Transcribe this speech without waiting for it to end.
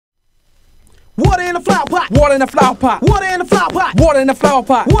Water in the flower pot. Water in the flower pot. Water in the flower pot. Water in the flower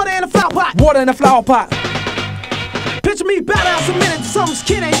pot. Water in the flower pot. Water in the flower pot. Picture me bow down submitting to someone's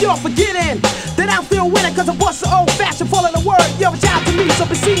kidding. You're forgetting that I'm still winning, cause I was so old fashioned, following the word. You're a child to me, so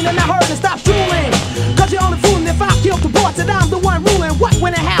be seen and I heard and stop drooling. Cause you're only fooling if I killed the boss and I'm the one ruling. What,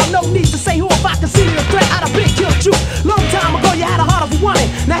 when, and how, no need to say who. If I consider a threat, I'd have been killed you. Long time ago you had a heart of a woman.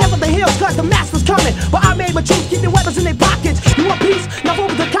 Now heaven the hills cause the master's coming. But I made my troops keep their weapons in their pockets. You want peace? Now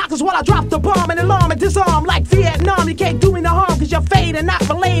over the cockers while I drop the bomb and alarm and disarm like Vietnam. You can't do me no harm cause you're fading, not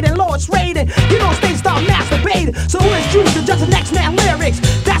related. Lord's raiding. You don't stay start masturbating. So who is you to judge the next man lyrics?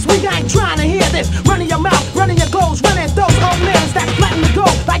 That's we ain't trying to hear this. Running your mouth, running your goals, running those old lyrics that's flattening the go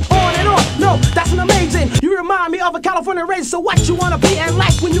like on and on. No, that's an amazing. You remind me of a California race. So what you wanna be in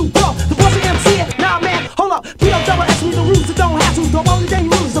life when you grow? The boss of MC, nah man, hold up. P.O.double-S me the rules that don't have to. The only thing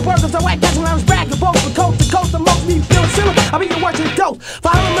you lose is the burgers. I white cats when I was bragging both from coast to coast. The most me feeling silly. I be your words in dope.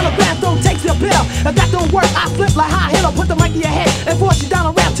 500 milligrams don't take your pill. If that don't work, I flip like high hitter. Put the mic in your head and force you down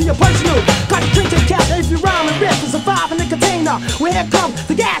a rap to your personal. Concentration cap if you rhyme and rip to survive in the container. Where here comes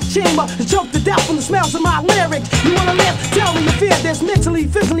the gas chamber to choke to death from the smells of my lyrics. You wanna live? Tell me you fear this mentally,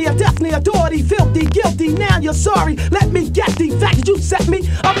 physically, or definitely authority. Filthy, guilty, now you're sorry. Let me get the fact that you set me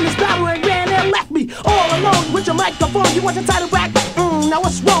up in this battle and ran and left me all alone with your microphone. You want your title back? Now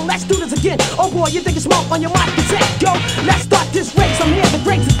what's wrong? Let's do this again. Oh boy, you think it's smoke on your mic? Cassette, yo, let's start this race. I'm here to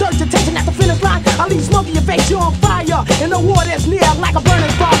break the thirst attention at the finish line. I leave smoke in your face, you're on fire. And the water's near like a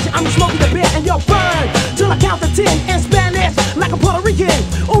burning fire. I'm smoking the beer and you'll burn till I count to 10 in Spanish like a Puerto Rican.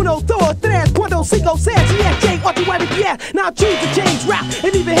 Uno, dos, tres, cuatro, cinco, seis, siete, ocho, nueve, diez. Now I choose to change rap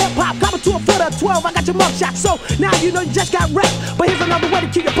and even hip hop. Coming to a foot of 12, I got your mugshot. So now you know you just got wrecked. But here's another way to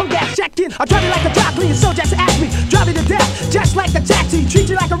keep your punk ass checked in. I drive you like a dry cleaner, so just ask me. Drive you to death, just like a taxi. Treat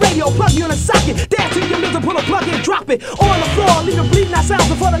you like a radio, plug you in a socket. Dance till your middle, pull a plug in, drop it on the floor, leave it bleeding that sound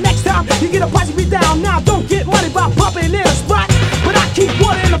before the next time you get a posse beat down. Now don't get money by pumping in a spot, but I keep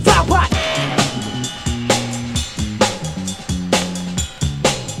water in the flower pot.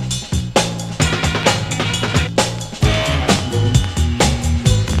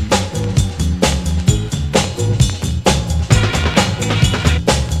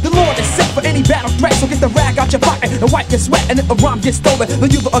 For any battle threat, so get the rag out your pocket and wipe your sweat. And if a rhyme gets stolen,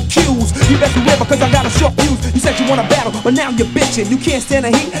 then you're the accused. You best beware because I got a short fuse. You said you want a battle, but now you're bitching. You can't stand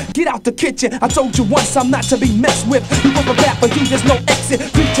the heat, get out the kitchen. I told you once I'm not to be messed with. You want a rap, but you just no exit.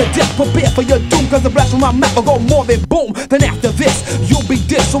 Preach your death, prepare for your doom. Cause the blast from my mouth will go more than boom. Then after this, you'll be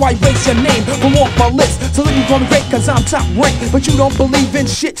dissed. So I erase your name from off my list. So then you call me great cause I'm top ranked. But you don't believe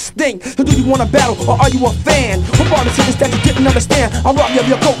in shit stink. So do you want a battle or are you a fan? What part of shit that you didn't understand? I'll rob you of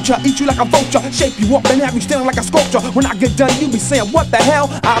your culture, eat you like a vulture, shape you up and have you standing like a sculpture. When I get done, you be saying, what the hell?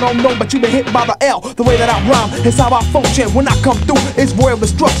 I don't know, but you been hit by the L. The way that I rhyme is how I function. When I come through, it's royal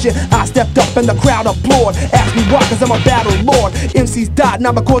destruction. I stepped up and the crowd applaud. Ask me why, cause I'm a battle lord. MCs died,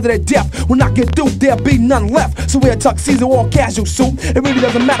 now because of their death. When I get through, there'll be none left. So wear a tuxedo or casual suit. It really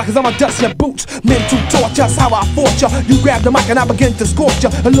doesn't matter, cause I'ma dust your boots. Mental torture, that's how I fought ya. You grab the mic and I begin to scorch ya.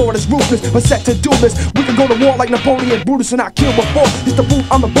 The Lord is ruthless, but set to do this. We can go to war like Napoleon Brutus and I kill before. It's the boot,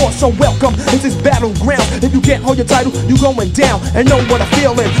 I'm the boss, so welcome. It's this battleground. If you can't hold your title, you going down. And know what I'm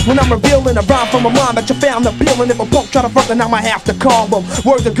feeling when I'm revealing a rhyme from a mind that you found appealing. If a punk try to front, then I might have to call them.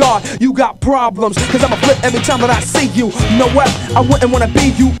 Word to God, you got problems. Cause I'ma flip every time that I see you. You know what? I wouldn't wanna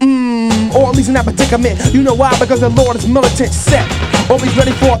be you. Or at least in that predicament. You know why? Because the Lord is militant set. Always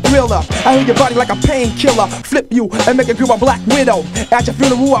ready for a thriller. I hear your body like a painkiller. Flip you and make it grip a black widow. At your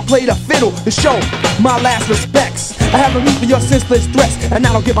funeral, I play the fiddle to show my last respects. I have a need for your senseless threats, and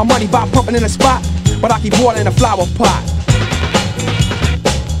I don't get my money by pumping in a spot, but I keep water in a flower pot.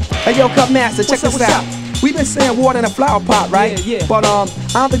 Hey yo, Cut Master, check this out. We've been saying water in a flower pot, right? Yeah. But I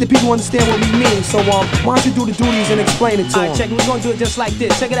don't think the people understand what we mean. So why don't you do the duties and explain it to them? Alright, check it. We're gonna do it just like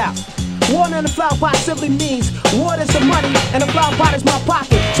this. Check it out. Water in the flower pot simply means water's the money and the flower pot is my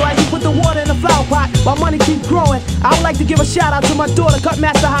pocket. So as you put the water in the flower pot, my money keep growing. I would like to give a shout out to my daughter,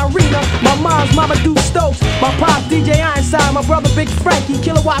 Cutmaster Harina, my mom's Mama Duke Stokes, my pop DJ Einstein, my brother Big Frankie,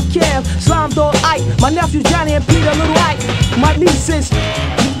 Kilowatt Cam, Slime Dog Ike, my nephews Johnny and Peter, Little Ike, my nieces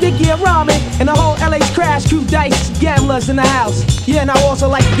Vicky and Ramen, and the whole LA's Crash Crew, Dice Gamblers in the house. Yeah, and I also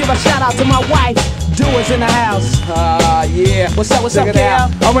like to give a shout out to my wife, Doers in the house. Yeah. What's up,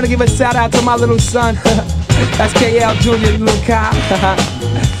 KL? I want to give a shout out to my little son. That's KL Jr., little Kyle.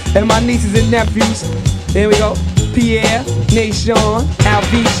 And my nieces and nephews. There we go. Pierre, Nation,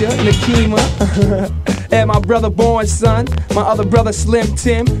 Alvisha, Nakima. And my brother Born Son. My other brother Slim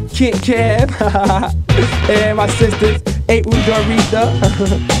Tim, Kent Cab. And my sisters, April Doretha,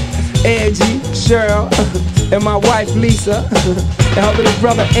 Angie, Cheryl. And my wife Lisa. And her little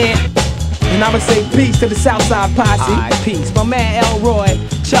brother Aunt. And I'ma say peace to the Southside Posse. Alright, peace. My man Elroy,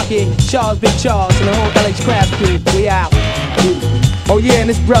 Chucky, Charles, Big Charles, and the whole LH Craft crew. We out. Oh yeah, and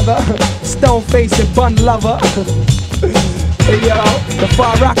his brother, Stoneface and Bun Lover. Hey yo, the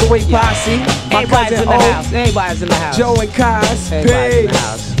Far Rockaway Posse. My Everybody's cousin in the O, house. Everybody's in the house. Joe and Kaz. Everybody's in the Peace.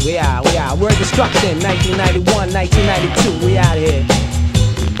 house. We out. Word Destruction, 1991, 1992. We out here.